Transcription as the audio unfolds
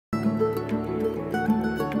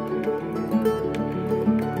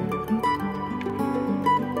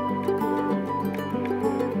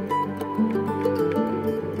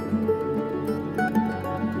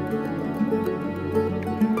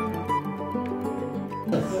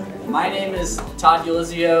My name is Todd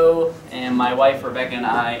Ulizio, and my wife Rebecca and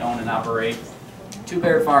I own and operate Two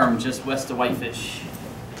Bear Farm just west of Whitefish.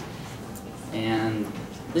 And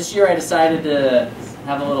this year I decided to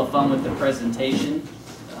have a little fun with the presentation.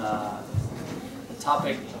 The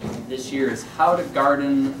topic this year is how to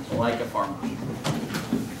garden like a farmer.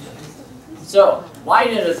 So, why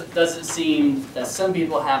does it seem that some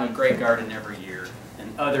people have a great garden every year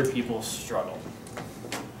and other people struggle?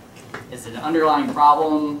 Is it an underlying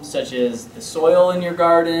problem such as the soil in your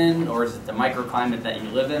garden, or is it the microclimate that you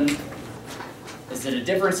live in? Is it a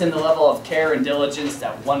difference in the level of care and diligence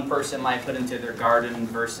that one person might put into their garden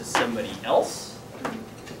versus somebody else?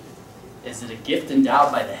 Is it a gift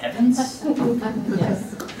endowed by the heavens?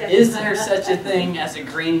 Yes. Is there such a thing as a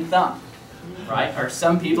green thumb? Right? Are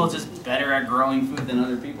some people just better at growing food than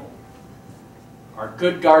other people? Are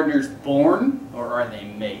good gardeners born, or are they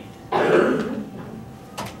made?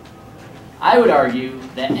 I would argue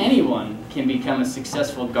that anyone can become a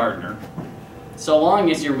successful gardener, so long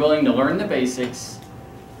as you're willing to learn the basics,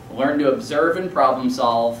 learn to observe and problem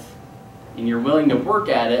solve, and you're willing to work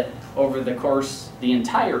at it over the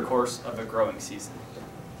entire course of a growing season.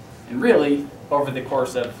 And really, over the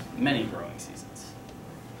course of many growing seasons.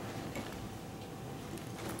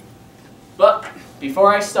 But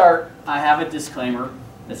before I start, I have a disclaimer.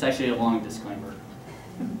 That's actually a long disclaimer.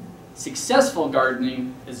 Successful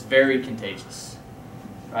gardening is very contagious,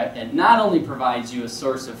 right? It not only provides you a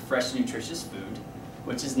source of fresh, nutritious food,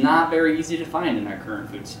 which is not very easy to find in our current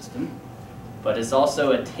food system, but is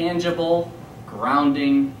also a tangible,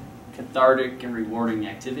 grounding, cathartic, and rewarding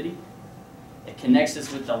activity. It connects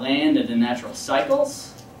us with the land and the natural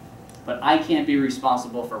cycles, but I can't be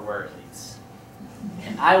responsible for where it leads.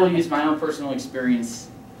 And I will use my own personal experience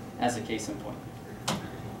as a case in point.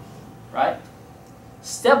 Right?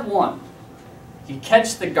 Step one, you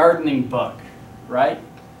catch the gardening bug, right?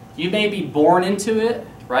 You may be born into it,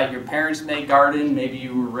 right? Your parents may garden, maybe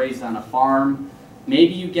you were raised on a farm,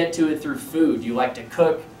 maybe you get to it through food. You like to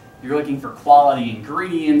cook, you're looking for quality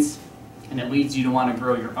ingredients, and it leads you to want to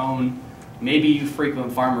grow your own. Maybe you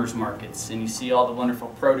frequent farmers markets and you see all the wonderful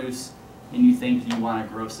produce and you think you want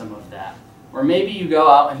to grow some of that. Or maybe you go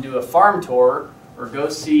out and do a farm tour or go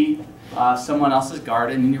see someone else's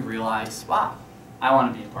garden and you realize, wow, I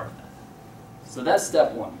want to be a part of that. So that's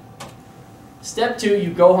step one. Step two,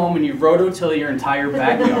 you go home and you rototill your entire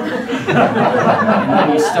backyard. And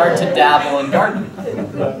then you start to dabble in gardening.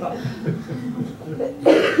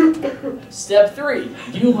 Step three,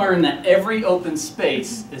 you learn that every open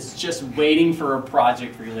space is just waiting for a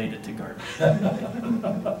project related to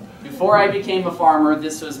gardening. Before I became a farmer,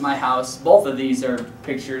 this was my house. Both of these are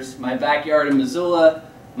pictures. My backyard in Missoula,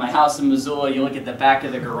 my house in Missoula. You look at the back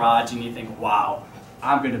of the garage and you think, wow,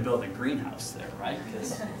 I'm going to build a greenhouse there, right?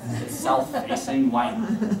 Because it's south-facing, why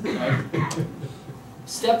not, right?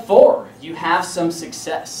 Step four, you have some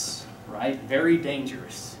success, right? Very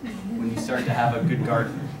dangerous when you start to have a good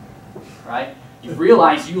garden, right? You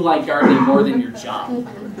realize you like gardening more than your job.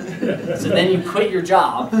 So then you quit your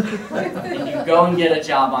job and you go and get a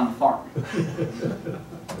job on a farm.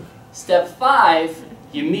 Step five,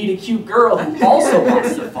 you meet a cute girl who also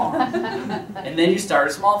wants to farm. And then you start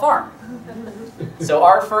a small farm. So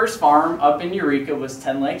our first farm up in Eureka was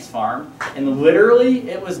 10 Lakes Farm, and literally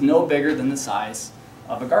it was no bigger than the size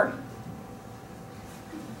of a garden.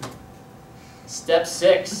 Step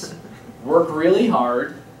six, work really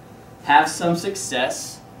hard, have some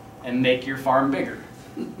success, and make your farm bigger.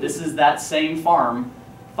 This is that same farm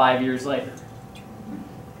 5 years later.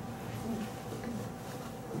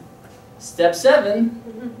 Step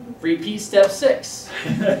seven, repeat step six.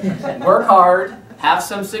 Work hard, have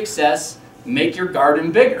some success, make your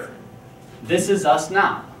garden bigger. This is us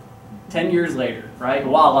now, 10 years later, right?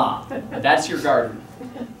 Voila, that's your garden.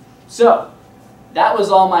 So, that was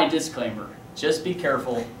all my disclaimer. Just be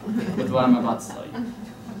careful with what I'm about to tell you.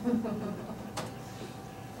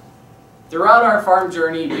 Throughout our farm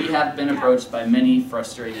journey, we have been approached by many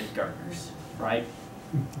frustrated gardeners, right?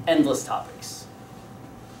 Endless topics.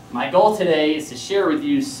 My goal today is to share with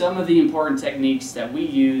you some of the important techniques that we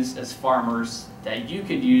use as farmers that you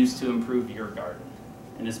could use to improve your garden.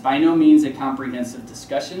 And it's by no means a comprehensive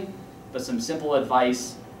discussion, but some simple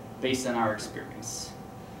advice based on our experience.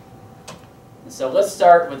 And so let's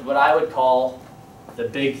start with what I would call the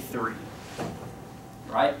big three,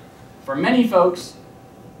 right? For many folks,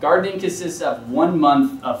 gardening consists of 1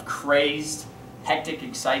 month of crazed, hectic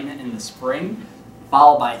excitement in the spring,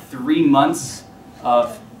 followed by 3 months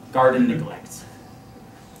of garden neglect,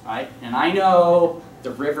 right? And I know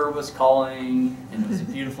the river was calling, and it was a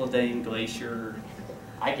beautiful day in Glacier.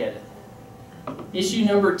 I get it. Issue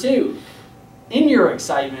number two, In your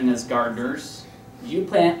excitement as gardeners, you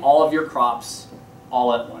plant all of your crops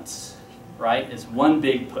all at once, right? It's one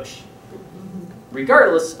big push,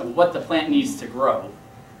 regardless of what the plant needs to grow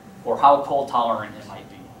or how cold tolerant it might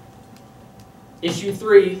be. Issue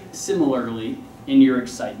 3, similarly, in your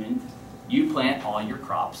excitement, you plant all your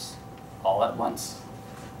crops all at once,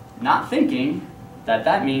 not thinking that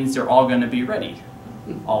that means they're all going to be ready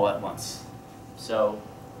all at once. So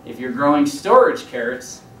if you're growing storage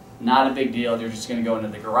carrots, not a big deal. They're just going to go into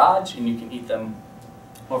the garage and you can eat them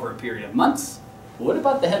over a period of months. But what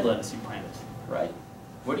about the head lettuce you planted, right?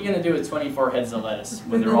 What are you going to do with 24 heads of lettuce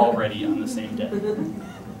when they're all ready on the same day?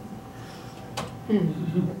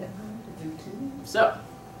 So,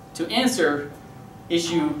 to answer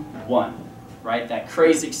issue 1, right, that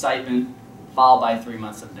crazy excitement followed by 3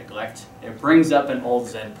 months of neglect, it brings up an old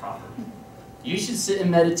Zen proverb. You should sit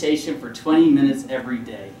in meditation for 20 minutes every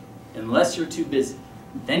day, unless you're too busy.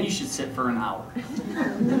 Then you should sit for an hour.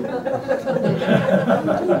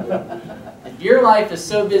 If your life is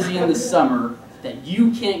so busy in the summer that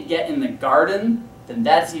you can't get in the garden, then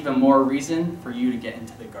that's even more reason for you to get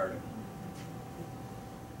into the garden.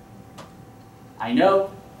 I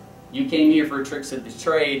know you came here for tricks of the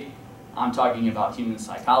trade. I'm talking about human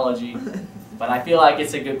psychology, but I feel like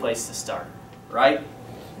it's a good place to start, right?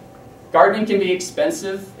 Gardening can be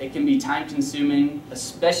expensive, it can be time-consuming,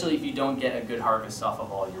 especially if you don't get a good harvest off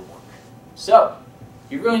of all your work. So,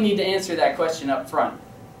 you really need to answer that question up front.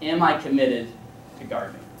 Am I committed to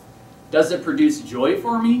gardening? Does it produce joy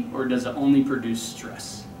for me, or does it only produce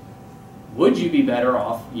stress? Would you be better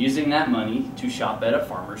off using that money to shop at a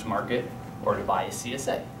farmer's market or to buy a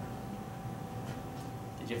CSA?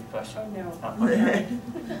 Did you have a question? Oh, no. Okay.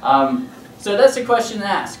 So that's a question to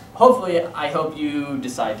ask. Hopefully, I hope you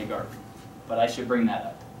decide to garden, but I should bring that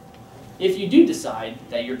up. If you do decide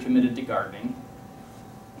that you're committed to gardening,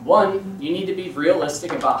 1, you need to be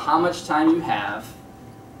realistic about how much time you have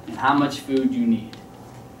and how much food you need,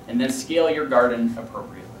 and then scale your garden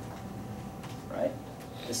appropriately, right?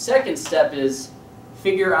 The second step is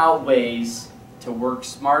figure out ways to work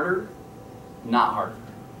smarter, not harder,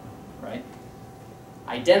 right?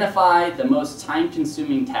 Identify the most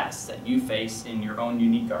time-consuming tasks that you face in your own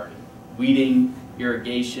unique garden. Weeding,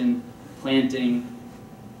 irrigation, planting,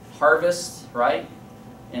 harvest, right?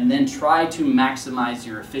 And then try to maximize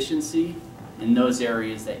your efficiency in those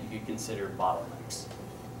areas that you could consider bottlenecks.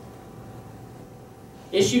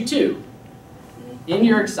 Issue 2. In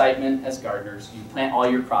your excitement as gardeners, you plant all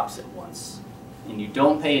your crops at once, and you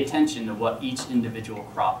don't pay attention to what each individual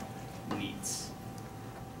crop needs.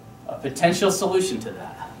 A potential solution to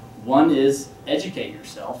that. 1 is educate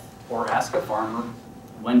yourself or ask a farmer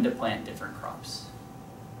when to plant different crops.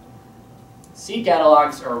 Seed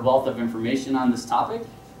catalogs are a wealth of information on this topic,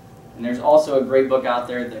 and there's also a great book out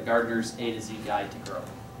there, The Gardener's A to Z Guide to Grow.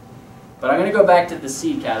 But I'm going to go back to the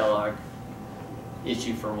seed catalog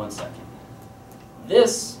issue for 1 second.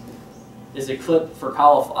 This is a clip for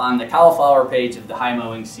on the cauliflower page of the High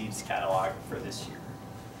Mowing Seeds catalog for this year,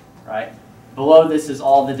 right? Below this is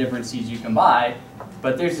all the different seeds you can buy,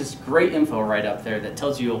 but there's this great info right up there that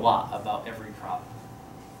tells you a lot about every crop.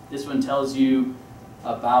 This one tells you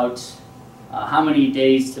about how many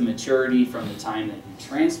days to maturity from the time that you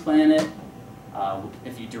transplant it.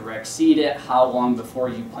 If you direct seed it, how long before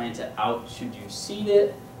you plant it out should you seed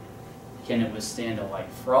it? Can it withstand a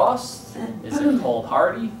light frost? Is it cold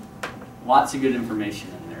hardy? Lots of good information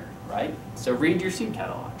in there, right? So read your seed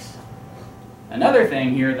catalogs. Another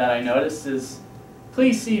thing here that I noticed is,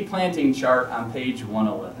 please see planting chart on page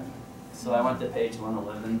 111. So I went to page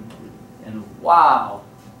 111, and wow,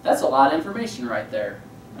 that's a lot of information right there.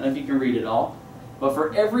 I don't know if you can read it all, but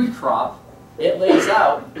for every crop, it lays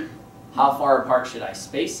out how far apart should I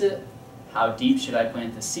space it, how deep should I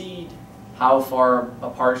plant the seed, how far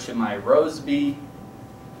apart should my rows be,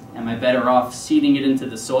 am I better off seeding it into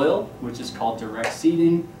the soil, which is called direct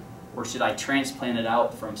seeding, or should I transplant it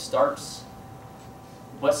out from starts?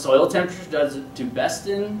 What soil temperature does it do best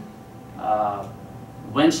in?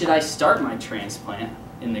 When should I start my transplant?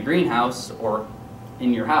 In the greenhouse or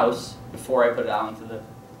in your house before I put it out into the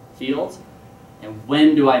field? And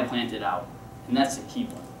when do I plant it out? And that's the key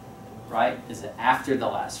one, right? Is it after the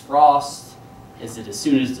last frost? Is it as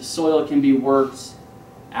soon as the soil can be worked?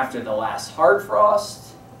 After the last hard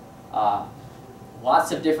frost?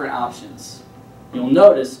 Lots of different options. You'll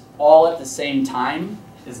notice all at the same time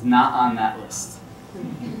is not on that list.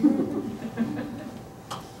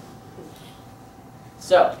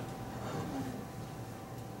 So,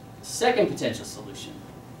 second potential solution.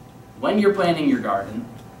 When you're planting your garden,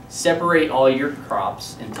 separate all your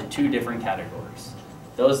crops into 2 different categories.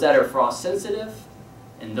 Those that are frost sensitive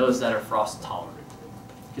and those that are frost tolerant,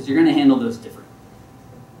 because you're going to handle those different.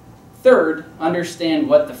 Third, understand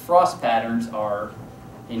what the frost patterns are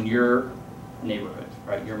in your neighborhood,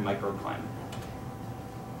 right? Your microclimate.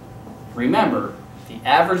 Remember, the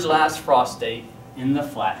average last frost date in the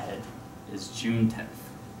Flathead is June 10th,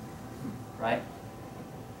 right?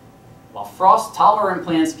 While frost-tolerant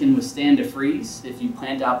plants can withstand a freeze if you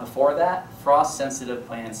plant out before that, frost-sensitive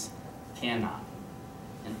plants cannot.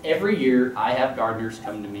 And every year, I have gardeners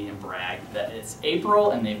come to me and brag that it's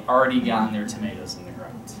April and they've already gotten their tomatoes in the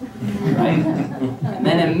ground, right? And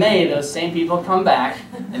then in May, those same people come back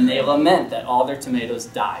and they lament that all their tomatoes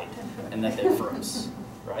died and that they froze,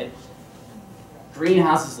 right?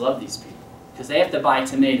 Greenhouses love these people because they have to buy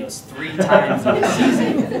tomatoes 3 times in a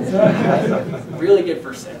season. Really good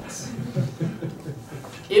for sales.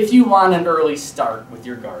 If you want an early start with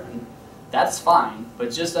your garden, that's fine,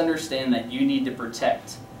 but just understand that you need to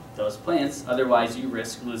protect those plants, otherwise you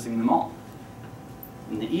risk losing them all.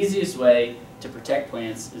 And the easiest way to protect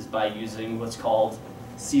plants is by using what's called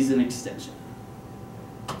season extension.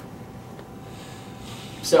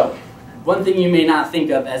 So, one thing you may not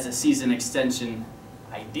think of as a season extension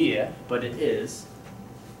idea, but it is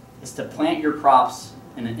to plant your crops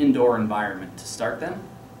in an indoor environment to start them,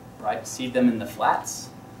 right? Seed them in the flats,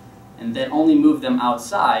 and then only move them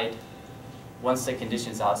outside once the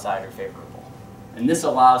conditions outside are favorable. And this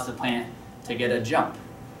allows the plant to get a jump.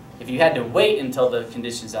 If you had to wait until the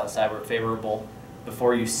conditions outside were favorable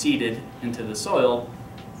before you seeded into the soil,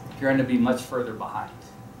 you're going to be much further behind,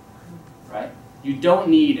 right? You don't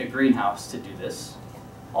need a greenhouse to do this,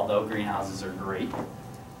 although greenhouses are great.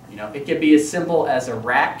 You know, it could be as simple as a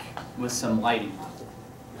rack with some lighting on it.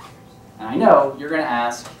 And I know you're going to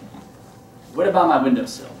ask, what about my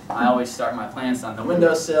windowsill? I always start my plants on the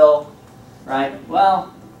windowsill, right?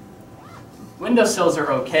 Well, windowsills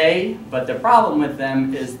are okay, but the problem with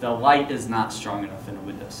them is the light is not strong enough in a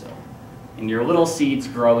windowsill. And your little seeds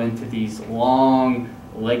grow into these long,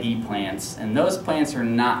 leggy plants, and those plants are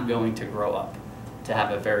not going to grow up to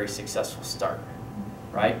have a very successful start,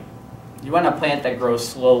 right? You want a plant that grows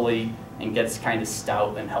slowly and gets kind of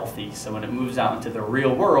stout and healthy, so when it moves out into the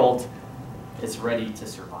real world, it's ready to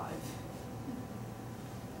survive.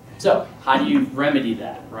 So, how do you remedy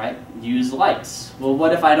that, right? Use lights. Well,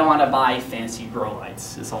 what if I don't want to buy fancy grow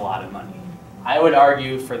lights? It's a lot of money. I would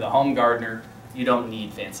argue for the home gardener, you don't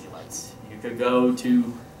need fancy lights. You could go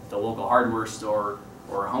to the local hardware store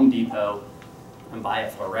or Home Depot and buy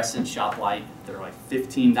a fluorescent shop light. They're like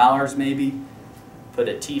 $15 maybe. Put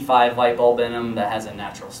a T5 light bulb in them that has a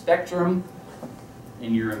natural spectrum,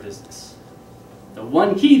 and you're in business. The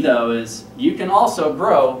one key though is you can also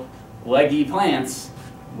grow leggy plants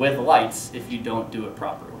with lights if you don't do it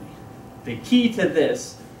properly. The key to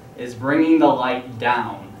this is bringing the light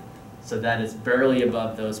down so that it's barely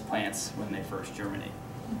above those plants when they first germinate.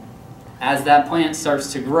 As that plant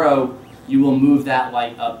starts to grow, you will move that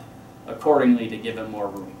light up accordingly to give it more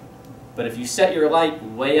room. But if you set your light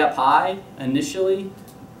way up high initially,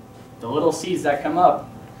 the little seeds that come up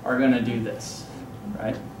are going to do this,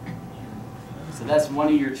 right? So that's one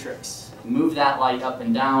of your tricks. Move that light up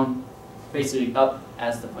and down, basically up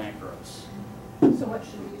as the plant grows. So what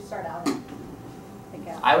should you start out at?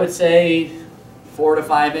 I would say 4 to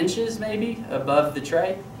 5 inches maybe above the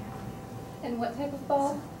tray. And what type of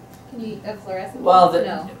bulb? Can you, a fluorescent Well, bulb?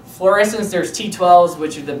 No. fluorescents, there's T12s,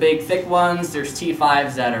 which are the big thick ones. There's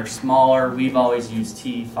T5s that are smaller. We've always used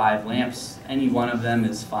T5 lamps. Any one of them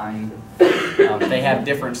is fine. They have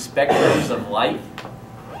different spectrums of light.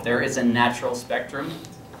 There is a natural spectrum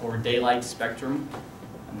or daylight spectrum,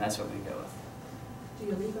 and that's what we go with. Do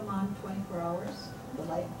you leave them on 24 hours, the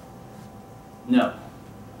light? No.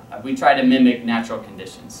 We try to mimic natural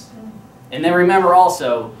conditions. And then remember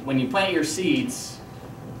also, when you plant your seeds,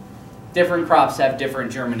 different crops have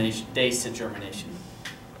different germination days to germination.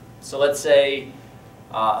 So let's say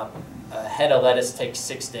a head of lettuce takes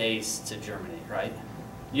 6 days to germinate, right?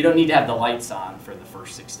 You don't need to have the lights on for the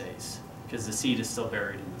first 6 days because the seed is still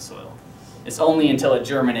buried in the soil. It's only until it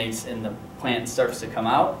germinates and the plant starts to come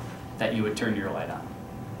out that you would turn your light on.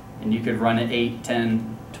 And you could run it 8,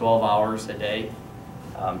 10, 12 hours a day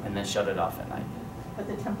and then shut it off at night. But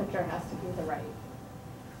the temperature has to be the right.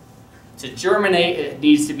 To germinate, it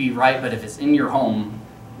needs to be right, but if it's in your home,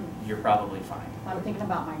 you're probably fine. I'm thinking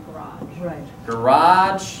about my garage. Right.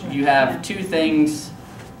 Garage, you have 2 things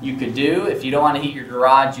you could do. If you don't want to heat your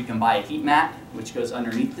garage, you can buy a heat mat, which goes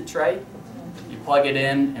underneath the tray. You plug it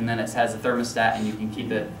in, and then it has a thermostat, and you can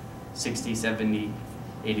keep it 60, 70,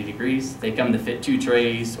 80 degrees. They come to fit 2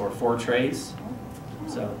 trays or 4 trays.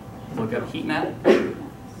 So look up heat mat.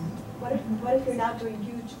 What what if you're not doing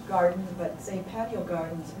huge gardens, but say patio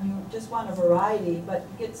gardens, and you just want a variety, but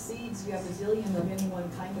you get seeds, you have a zillion of any one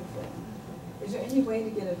kind of thing. Is there any way to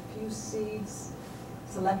get a few seeds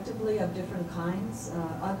selectively of different kinds?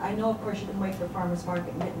 I know, of course, you can wait for farmer's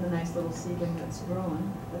market and get in the nice little seedling that's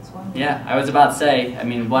growing. That's one way. Yeah, I was about to say, I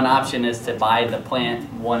mean, one option is to buy the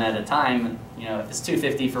plant one at a time. You know, if it's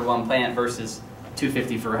 $250 for one plant versus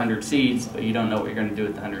 $250 for 100 seeds, but you don't know what you're going to do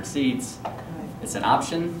with the 100 seeds, it's an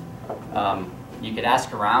option. You could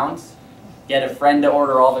ask around, get a friend to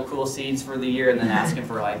order all the cool seeds for the year, and then ask him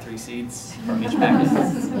for like 3 seeds from each package.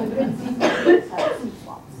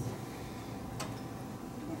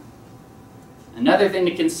 Another thing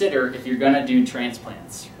to consider if you're going to do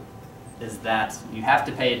transplants is that you have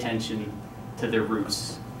to pay attention to the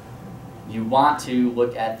roots. You want to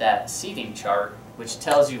look at that seeding chart, which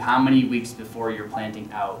tells you how many weeks before you're planting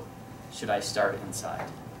out should I start inside.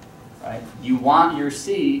 Right? You want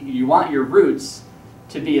your roots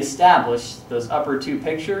to be established, those upper 2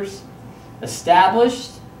 pictures,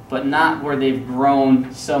 established, but not where they've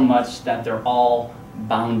grown so much that they're all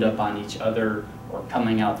bound up on each other or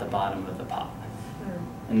coming out the bottom of the pot.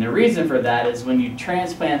 And the reason for that is when you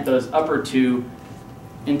transplant those upper 2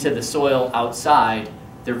 into the soil outside,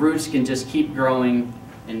 the roots can just keep growing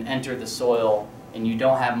and enter the soil, and you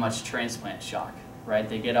don't have much transplant shock, right?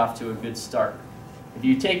 They get off to a good start. If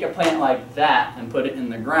you take a plant like that and put it in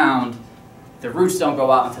the ground, the roots don't go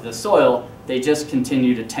out into the soil, they just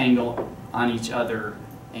continue to tangle on each other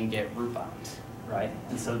and get root bound, right?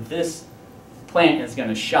 And so this plant is going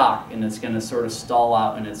to shock, and it's going to sort of stall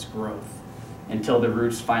out in its growth until the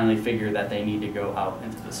roots finally figure that they need to go out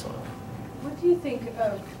into the soil. What do you think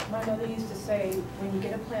of, my mother used to say, when you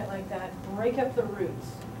get a plant like that, break up the roots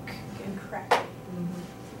and crack it.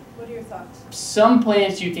 What are your thoughts? Some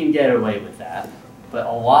plants you can get away with that, but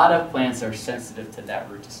a lot of plants are sensitive to that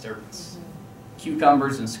root disturbance.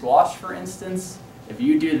 Cucumbers and squash, for instance, if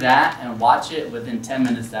you do that and watch it, within 10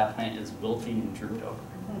 minutes that plant is wilting and drooped over.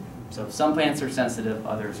 So some plants are sensitive,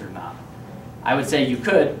 others are not. I would say you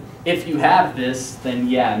could, if you have this, then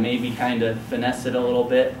yeah, maybe kind of finesse it a little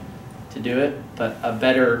bit to do it, but a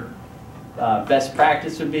better best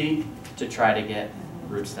practice would be to try to get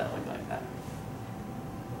roots that look like that.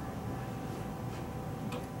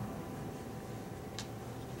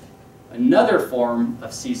 Another form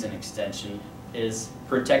of season extension is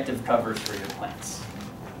protective covers for your plants.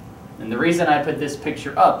 And the reason I put this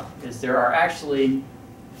picture up is there are actually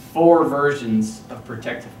 4 versions of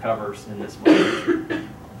protective covers in this one.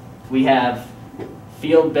 We have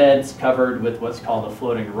field beds covered with what's called a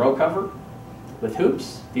floating row cover with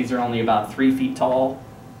hoops. These are only about 3 feet tall,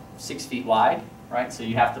 6 feet wide, right? So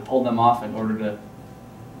you have to pull them off in order to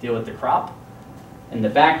deal with the crop. In the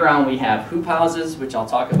background we have hoop houses, which I'll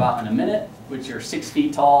talk about in a minute, which are 6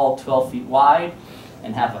 feet tall, 12 feet wide,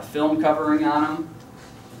 and have a film covering on them.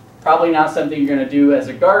 Probably not something you're going to do as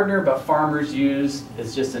a gardener, but farmers use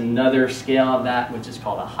is just another scale of that, which is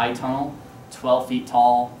called a high tunnel, 12 feet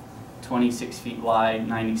tall, 26 feet wide,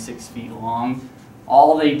 96 feet long.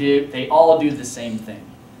 They all do the same thing.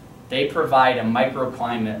 They provide a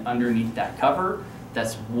microclimate underneath that cover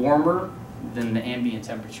that's warmer than the ambient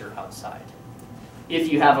temperature outside.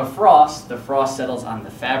 If you have a frost, the frost settles on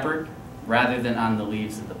the fabric rather than on the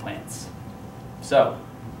leaves of the plants. So,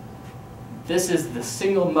 this is the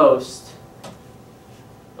single most,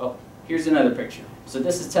 oh, here's another picture. So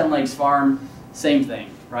this is 10 Lakes Farm, same thing,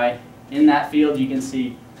 right? In that field you can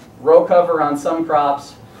see row cover on some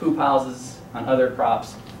crops, hoop houses on other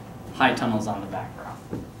crops, high tunnels on the background,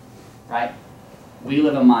 right? We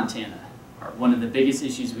live in Montana. One of the biggest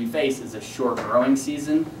issues we face is a short growing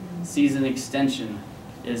season. Season extension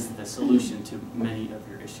is the solution to many of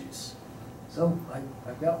your issues. So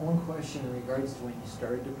I've got one question in regards to when you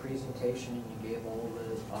started the presentation and you gave all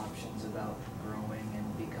the options about growing and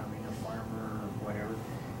becoming a farmer or whatever.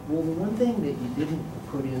 Well, the one thing that you didn't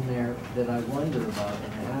put in there that I wonder about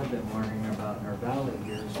and I have been wondering about in our valley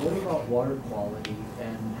here is what about water quality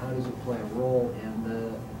and how does it play a role in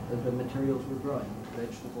the materials we're growing,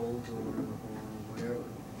 vegetables or whatever?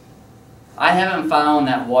 I haven't found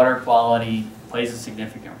that water quality plays a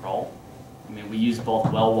significant role. I mean, we use both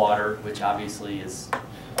well water, which obviously is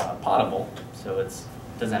potable, so it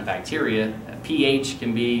doesn't have bacteria. pH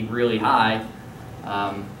can be really high.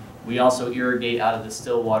 We also irrigate out of the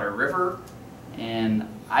Stillwater River, and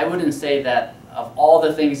I wouldn't say that of all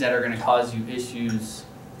the things that are going to cause you issues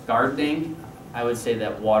gardening, I would say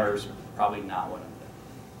that water is probably not one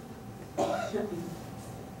of them.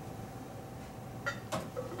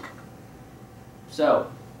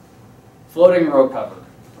 So, floating row cover,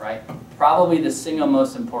 right? Probably the single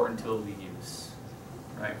most important tool we use,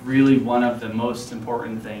 right? Really one of the most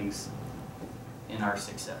important things in our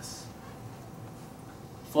success.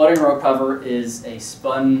 Floating row cover is a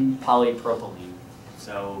spun polypropylene.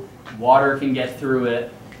 So water can get through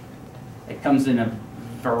it. It comes in a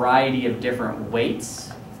variety of different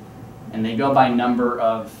weights, and they go by number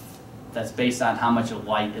of, that's based on how much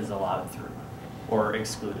light is allowed through or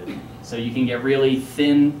excluded. So you can get really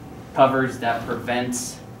thin covers that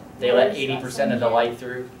prevent, they let 80% of the light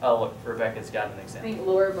through. Oh, look, Rebecca's got an I example. think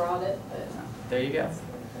Laura brought it, but. There you go.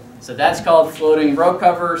 So that's called floating row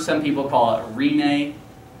cover. Some people call it remay.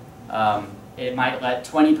 It might let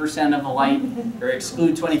 20% of the light, or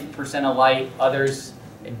exclude 20% of light. Others,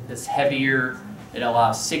 it's heavier. It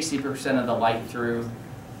allows 60% of the light through.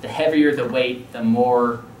 The heavier the weight, the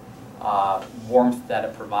more warmth that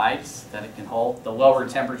it provides, that it can hold. The lower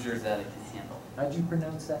temperatures that it can handle. How'd you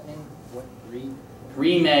pronounce that name? What,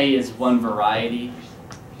 Remay is one variety.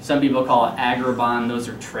 Some people call it Agribon. Those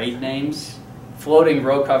are trade names. Floating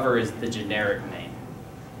row cover is the generic name.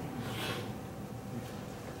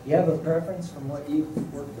 You have a preference from what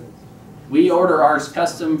you've worked with? We order ours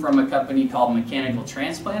custom from a company called Mechanical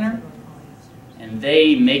Transplanter, and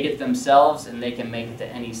they make it themselves, and they can make it to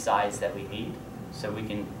any size that we need. So we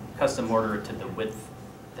can custom order it to the width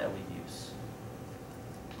that we use.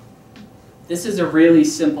 This is a really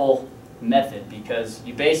simple method because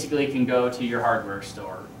you basically can go to your hardware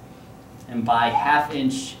store and buy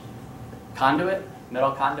 1/2-inch conduit,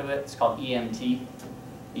 metal conduit. It's called EMT.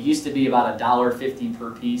 It used to be about $1.50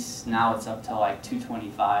 per piece. Now it's up to like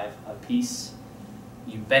 $2.25 a piece.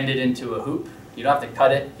 You bend it into a hoop. You don't have to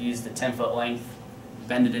cut it. You use the 10-foot length.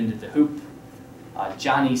 Bend it into the hoop.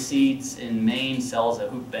 Johnny Seeds in Maine sells a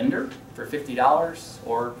hoop bender for $50.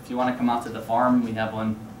 Or if you want to come out to the farm, we have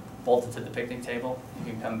one bolted to the picnic table.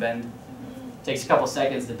 You can come bend. It takes a couple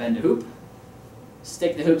seconds to bend a hoop.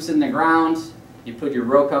 Stick the hoops in the ground. You put your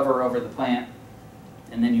row cover over the plant.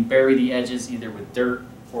 And then you bury the edges either with dirt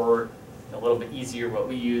or, a little bit easier, what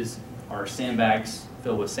we use are sandbags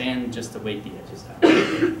filled with sand just to weight the edges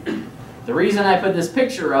down. The reason I put this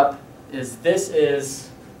picture up is this is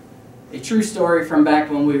a true story from back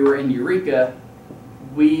when we were in Eureka.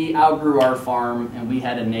 We outgrew our farm and we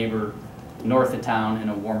had a neighbor north of town in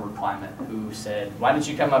a warmer climate who said, "Why don't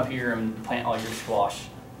you come up here and plant all your squash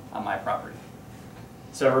on my property?"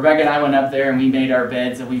 So Rebecca and I went up there and we made our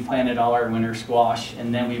beds and we planted all our winter squash,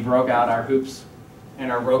 and then we broke out our hoops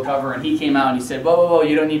and our row cover, and he came out and he said, "Whoa, whoa, whoa,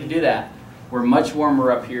 you don't need to do that. We're much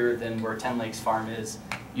warmer up here than where Ten Lakes Farm is.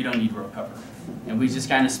 You don't need row cover." And we just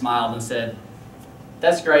kind of smiled and said,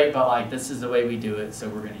 "That's great, but like this is the way we do it, so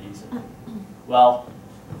we're going to use it." Well,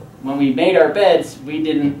 when we made our beds, we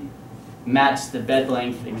didn't match the bed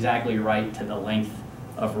length exactly right to the length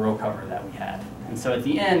of row cover that we had. And so at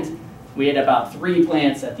the end, we had about 3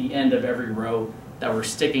 plants at the end of every row that were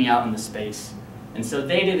sticking out in the space. And so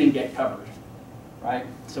they didn't get covered, right?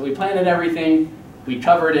 So we planted everything, we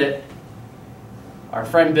covered it. Our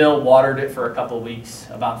friend Bill watered it for a couple weeks.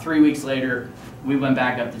 About 3 weeks later, we went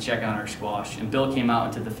back up to check on our squash, and Bill came out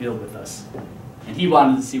into the field with us. And he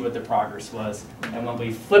wanted to see what the progress was. And when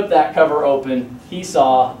we flipped that cover open, he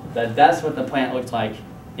saw that that's what the plant looked like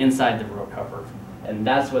inside the row cover. And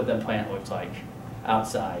that's what the plant looked like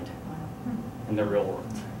outside in the real world,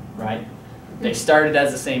 right? They started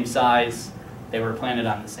as the same size. They were planted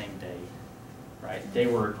on the same day, right? They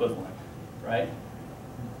were equivalent, right?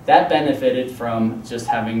 That benefited from just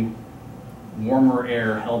having warmer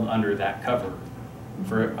air held under that cover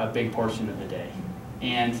for a big portion of the day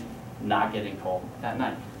and not getting cold at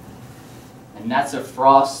night. And that's a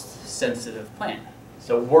frost-sensitive plant.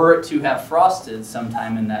 So were it to have frosted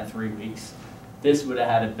sometime in that 3 weeks, this would have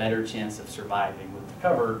had a better chance of surviving with the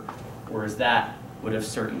cover, whereas that would have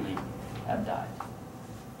certainly have died.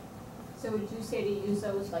 So would you say to use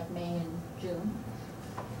those like May and June?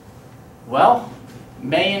 Well,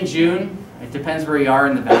 May and June, it depends where you are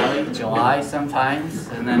in the valley, July sometimes,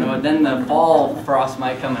 and then the fall frost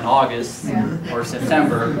might come in August or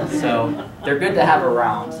September, so they're good to have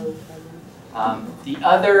around. The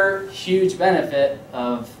other huge benefit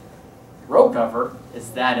of row cover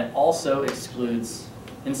is that it also excludes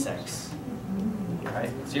insects, right?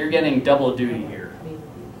 So you're getting double duty here,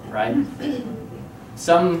 right?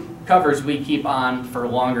 Some covers we keep on for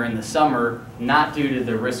longer in the summer, not due to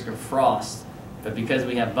the risk of frost, but because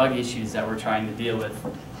we have bug issues that we're trying to deal with.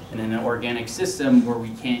 And in an organic system where we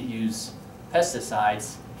can't use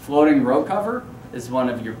pesticides, floating row cover is one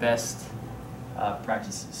of your best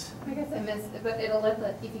practices. I guess I missed it, but it'll let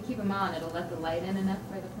the, if you keep them on, it'll let the light in enough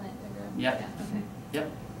for the plant to grow? Yep. Yeah, okay.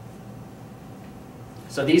 Yep.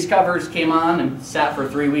 So these covers came on and sat for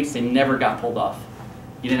 3 weeks. They never got pulled off.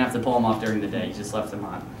 You didn't have to pull them off during the day, you just left them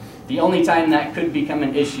on. The only time that could become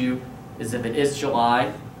an issue is if it is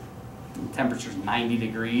July, the temperature's 90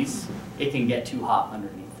 degrees, it can get too hot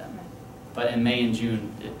underneath them. But in May and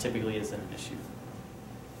June, it typically isn't an issue.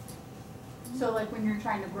 So like when you're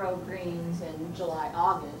trying to grow greens in July,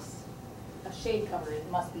 August, a shade cover, it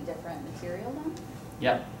must be different material then?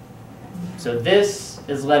 Yep. So this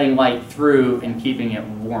is letting light through and keeping it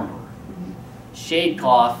warmer. Shade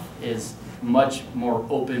cloth is much more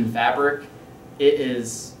open fabric. It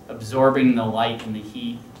is absorbing the light and the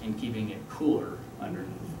heat and keeping it cooler underneath,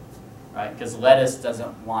 right? Because lettuce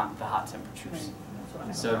doesn't want the hot temperatures.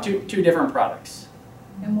 So two different products.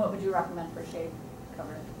 And what would you recommend for shade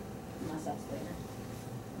cover, unless that's later?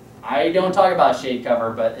 I don't talk about shade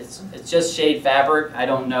cover, but it's just shade fabric. I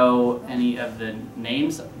don't know any of the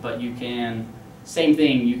names, but you can, same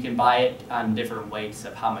thing, you can buy it on different weights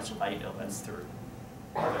of how much light it lets through.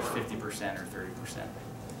 Whether it's 50% or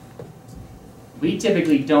 30%. We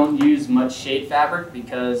typically don't use much shade fabric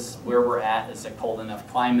because where we're at is a cold enough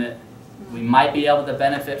climate. We might be able to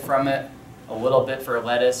benefit from it a little bit for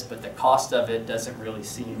lettuce, but the cost of it doesn't really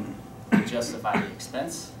seem to justify the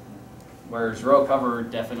expense. Whereas row cover,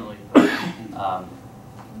 definitely,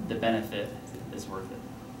 the benefit is worth it.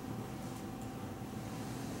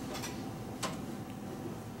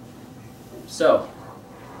 So,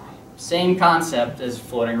 same concept as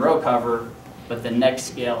floating row cover, but the next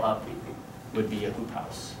scale up would be a hoop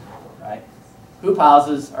house, right? Hoop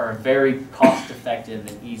houses are a very cost-effective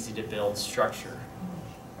and easy-to-build structure,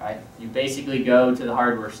 right? You basically go to the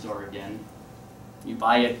hardware store again. You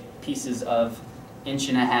buy pieces of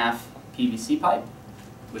 1.5-inch PVC pipe,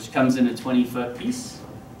 which comes in a 20-foot piece,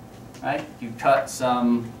 right? You cut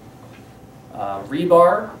some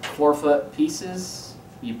rebar, 4-foot pieces.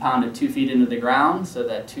 You pound it 2 feet into the ground so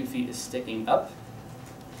that 2 feet is sticking up.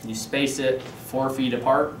 You space it 4 feet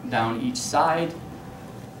apart down each side.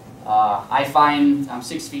 I find I'm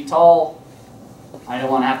 6 feet tall. I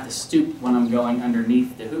don't want to have to stoop when I'm going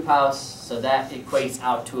underneath the hoop house, so that equates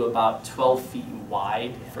out to about 12 feet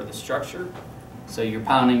wide for the structure. So you're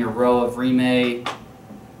pounding a row of remed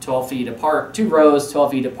 12 feet apart, 2 rows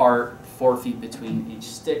 12 feet apart, 4 feet between each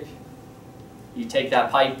stick. You take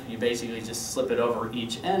that pipe, you basically just slip it over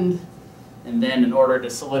each end, and then in order to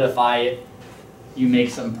solidify it, you make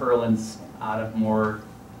some purlins out of more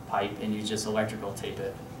pipe and you just electrical tape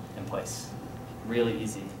it in place. Really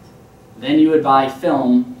easy. Then you would buy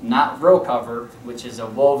film, not row cover, which is a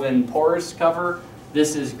woven porous cover.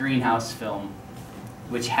 This is greenhouse film,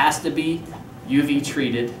 which has to be UV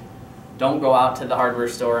treated. Don't go out to the hardware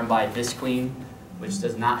store and buy Visqueen, which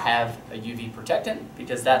does not have a UV protectant,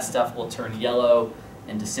 because that stuff will turn yellow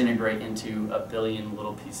and disintegrate into a billion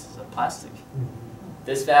little pieces of plastic.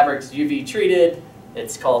 This fabric's UV treated.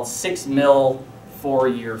 It's called 6 mil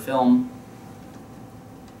 4-year film.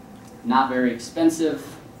 Not very expensive.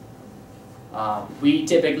 We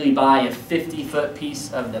typically buy a 50-foot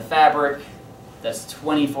piece of the fabric that's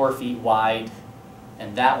 24 feet wide,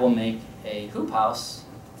 and that will make a hoop house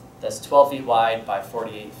that's 12 feet wide by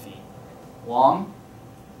 48 feet long.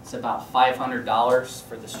 It's about $500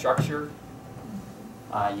 for the structure.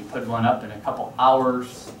 You put one up in a couple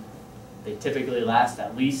hours. They typically last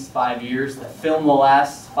at least 5 years. The film will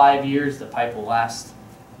last 5 years. The pipe will last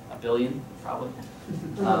a billion, probably.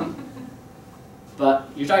 But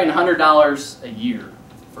you're talking $100 a year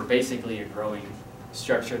for basically a growing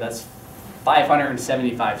structure. That's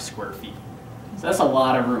 575 square feet. So that's a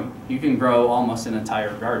lot of room. You can grow almost an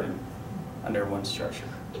entire garden under one structure,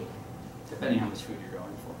 depending how much food you're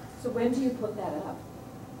growing for. So when do you put that up?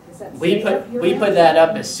 Is that We put that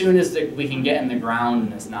up as soon as we can get in the ground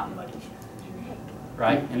and it's not muddy,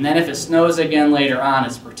 right? And then if it snows again later on,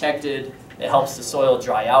 it's protected. It helps the soil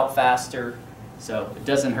dry out faster, so it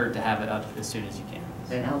doesn't hurt to have it up as soon as you can.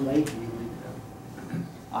 And how late do you leave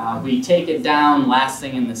it up? We take it down last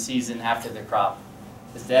thing in the season after the crop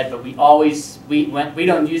is dead, but we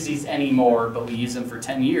don't use these anymore, but we use them for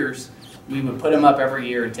 10 years. We would put them up every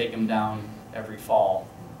year and take them down every fall.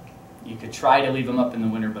 You could try to leave them up in the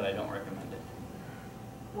winter, but I don't recommend it.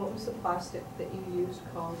 What was the plastic that you used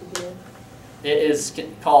called again? It is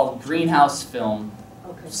called greenhouse film,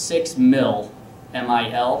 Okay. 6 mil,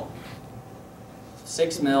 M-I-L,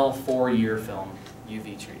 6 mil 4-year film,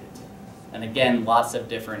 UV treated. And again, lots of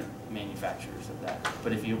different manufacturers of that.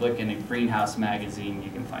 But if you look in a greenhouse magazine, you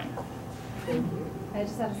can find it. Thank you. I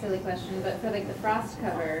just have a silly question, but for like the frost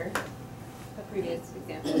cover, a previous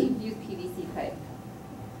example, you use PVC pipe.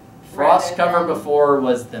 Frost Rather cover than- before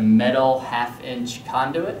was the metal 1/2-inch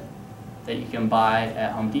conduit that you can buy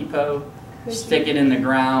at Home Depot. Stick it in the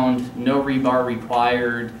ground, no rebar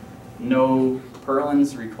required, no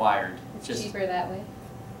purlins required. It's Just, cheaper that way.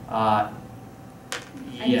 yeah.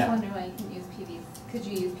 I just wonder why you can use PVC. Could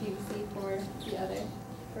you use PVC for the other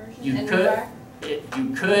version? You and could. rebar? You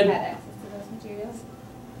You could. had access to those materials?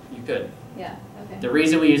 You could. Yeah, okay. The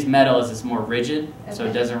reason we use metal is it's more rigid, so it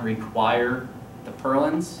Okay. doesn't require the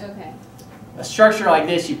purlins. Okay, A structure like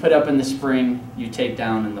this you put up in the spring, you take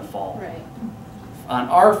down in the fall. right. On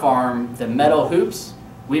our farm, the metal hoops,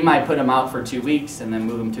 we might put them out for 2 weeks and then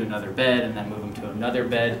move them to another bed and then move them to another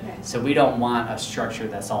bed. Okay. So we don't want a structure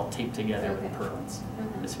that's all taped together Okay. with purlins. Uh-huh.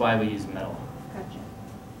 That's why we use metal.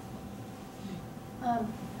 Gotcha.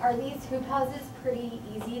 Are these hoop houses pretty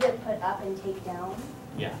easy to put up and take down?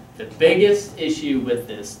 Yeah, the biggest issue with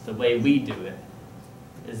this, the way we do it,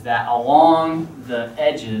 is that along the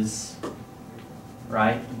edges,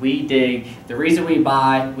 right, we dig, the reason we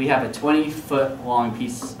have a 20-foot long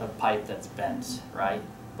piece of pipe that's bent, right?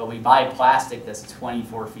 But we buy plastic that's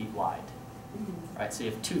 24 feet wide, right? So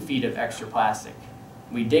you have 2 feet of extra plastic.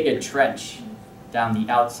 We dig a trench down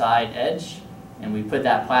the outside edge, and we put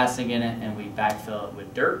that plastic in it, and we backfill it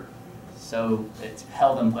with dirt, so it's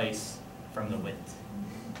held in place from the wind.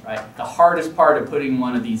 Right? The hardest part of putting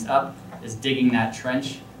one of these up is digging that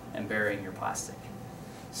trench and burying your plastic.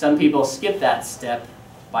 Some people skip that step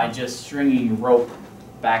by just stringing rope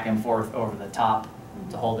back and forth over the top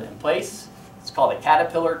to hold it in place. It's called a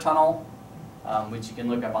caterpillar tunnel, which you can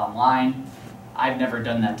look up online. I've never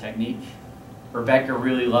done that technique. Rebecca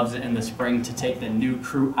really loves it in the spring to take the new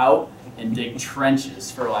crew out and dig trenches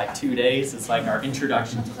for like 2 days. It's like our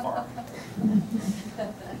introduction to farm.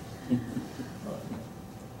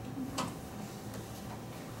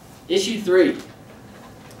 Issue 3,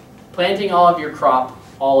 planting all of your crop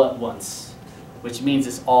all at once, which means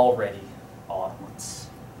it's all ready all at once,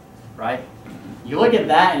 right? You look at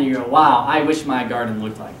that and you go, wow, I wish my garden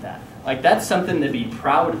looked like that. Like, that's something to be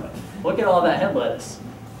proud of. Look at all that head lettuce.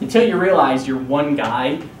 Until you realize you're one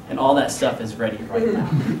guy and all that stuff is ready right now.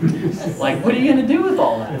 Like, what are you gonna do with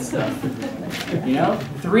all that stuff? You know,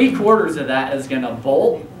 3/4 of that is gonna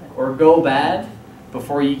bolt or go bad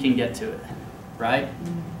before you can get to it, right?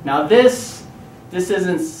 Now this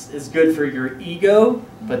isn't as good for your ego,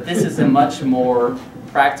 but this is a much more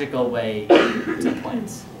practical way to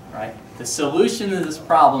plant, right? The solution to this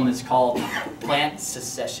problem is called plant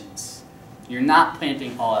successions. You're not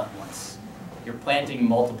planting all at once. You're planting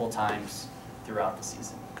multiple times throughout the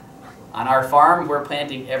season. On our farm, we're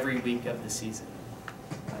planting every week of the season,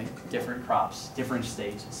 right? Different crops, different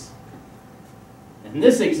stages. In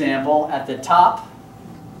this example, at the top,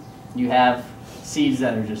 you have seeds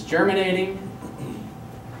that are just germinating.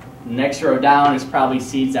 Next row down is probably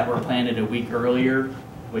seeds that were planted a week earlier,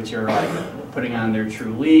 which are like putting on their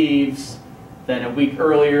true leaves. Then a week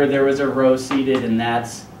earlier there was a row seeded and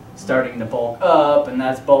that's starting to bulk up and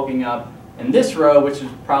that's bulking up. And this row, which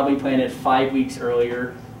was probably planted 5 weeks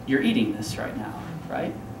earlier, you're eating this right now,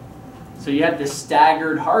 right? So you have this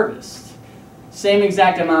staggered harvest. Same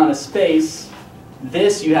exact amount of space.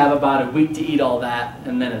 This you have about a week to eat all that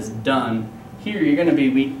and then it's done. Here you're going to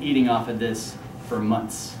be eating off of this for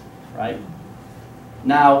months, right?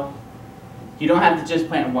 Now, you don't have to just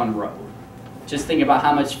plant one row. Just think about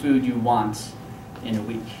how much food you want in a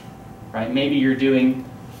week, right? Maybe you're doing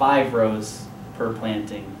 5 rows per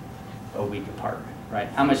planting a week apart, right?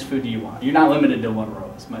 How much food do you want? You're not limited to 1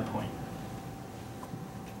 row, is my point.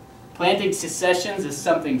 Planting successions is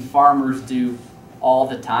something farmers do all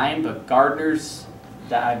the time, but gardeners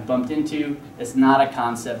that I've bumped into, it's not a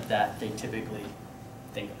concept that they typically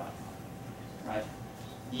think about, right?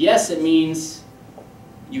 Yes, it means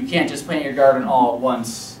you can't just plant your garden all at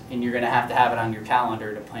once and you're going to have it on your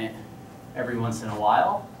calendar to plant every once in a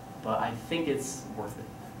while, but I think it's worth it.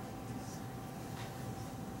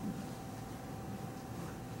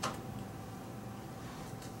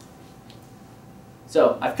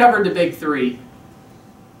 So I've covered the big 3.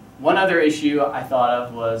 One other issue I thought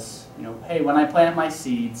of was, you know, hey, when I plant my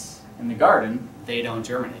seeds in the garden, they don't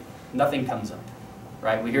germinate. Nothing comes up,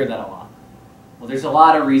 right? We hear that a lot. Well, there's a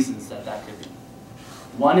lot of reasons that could be.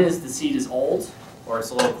 One is the seed is old or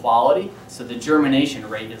it's low quality, so the germination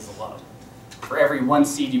rate is low. For every 1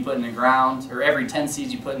 seed you put in the ground, or every 10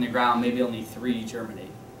 seeds you put in the ground, maybe only 3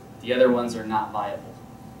 germinate. The other ones are not viable.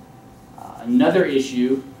 Another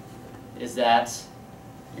issue is that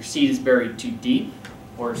your seed is buried too deep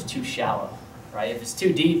or it's too shallow, right? If it's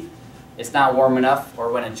too deep, it's not warm enough,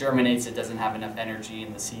 or when it germinates, it doesn't have enough energy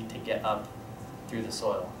in the seed to get up through the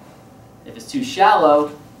soil. If it's too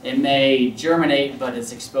shallow, it may germinate, but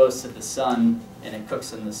it's exposed to the sun, and it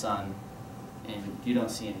cooks in the sun, and you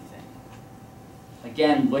don't see anything.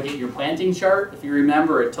 Again, look at your planting chart. If you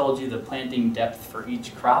remember, it told you the planting depth for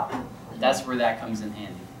each crop. That's where that comes in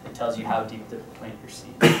handy. It tells you how deep to plant your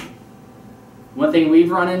seed. One thing we've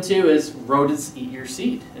run into is rodents eat your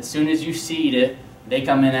seed. As soon as you seed it, they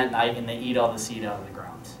come in at night and they eat all the seed out of the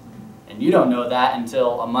ground. And you don't know that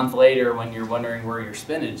until a month later when you're wondering where your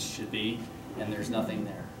spinach should be and there's nothing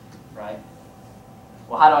there, right?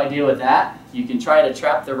 Well, how do I deal with that? You can try to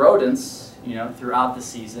trap the rodents, throughout the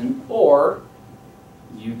season, or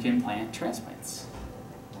you can plant transplants.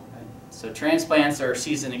 Okay? So transplants are a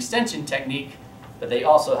season extension technique, but they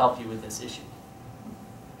also help you with this issue.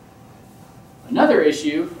 Another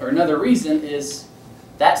issue, or another reason, is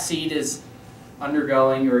that seed is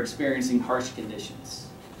undergoing or experiencing harsh conditions,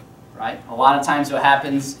 right? A lot of times what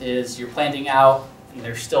happens is you're planting out and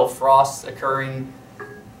there's still frost occurring.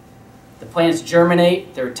 The plants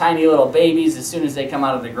germinate, they're tiny little babies. As soon as they come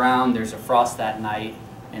out of the ground, there's a frost that night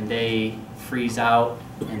and they freeze out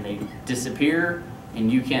and they disappear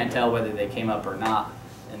and you can't tell whether they came up or not,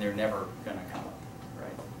 and they're never going to come up,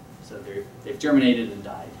 right? So they've germinated and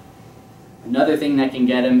died. Another thing that can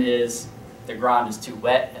get them is the ground is too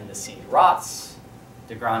wet and the seed rots.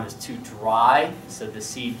 The ground is too dry, so the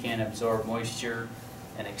seed can't absorb moisture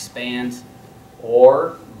and expand,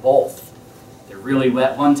 or both. They're really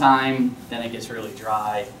wet one time, then it gets really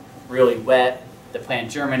dry. Really wet, the plant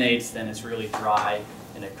germinates, then it's really dry,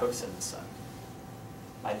 and it cooks in the sun.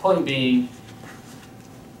 My point being,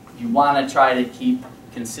 you want to try to keep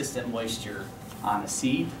consistent moisture on a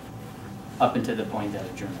seed up until the point that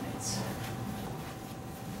it germinates.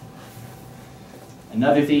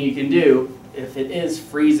 Another thing you can do, if it is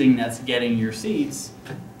freezing that's getting your seeds,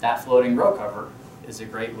 that floating row cover is a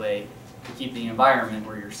great way to keep the environment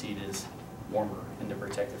where your seed is warmer and to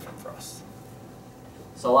protect it from frost.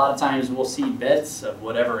 So a lot of times we'll seed beds of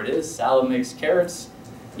whatever it is, salad mix, carrots.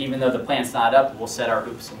 Even though the plant's not up, we'll set our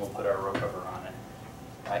hoops and we'll put our row cover on it,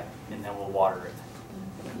 right? And then we'll water it.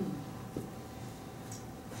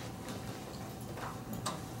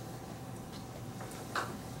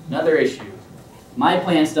 Another issue. My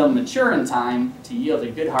plants don't mature in time to yield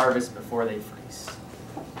a good harvest before they freeze.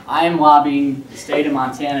 I am lobbying the state of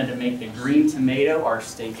Montana to make the green tomato our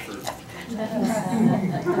state fruit.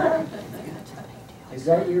 Is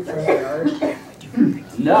that your front yard?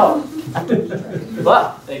 No.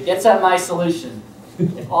 But it gets at my solution.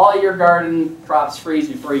 If all your garden crops freeze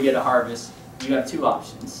before you get a harvest, you have 2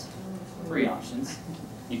 options, 3 options.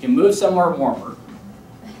 You can move somewhere warmer.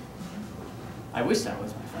 I wish that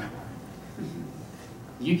was my front yard.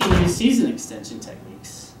 You can use season extension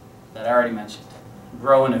techniques that I already mentioned.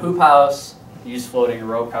 Grow in a hoop house, use floating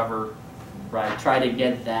row cover, right? Try to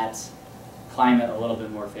get that climate a little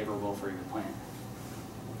bit more favorable for your plant.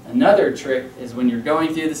 Another trick is when you're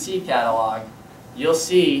going through the seed catalog, you'll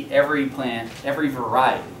see every plant, every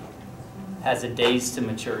variety has a days to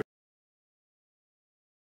maturity.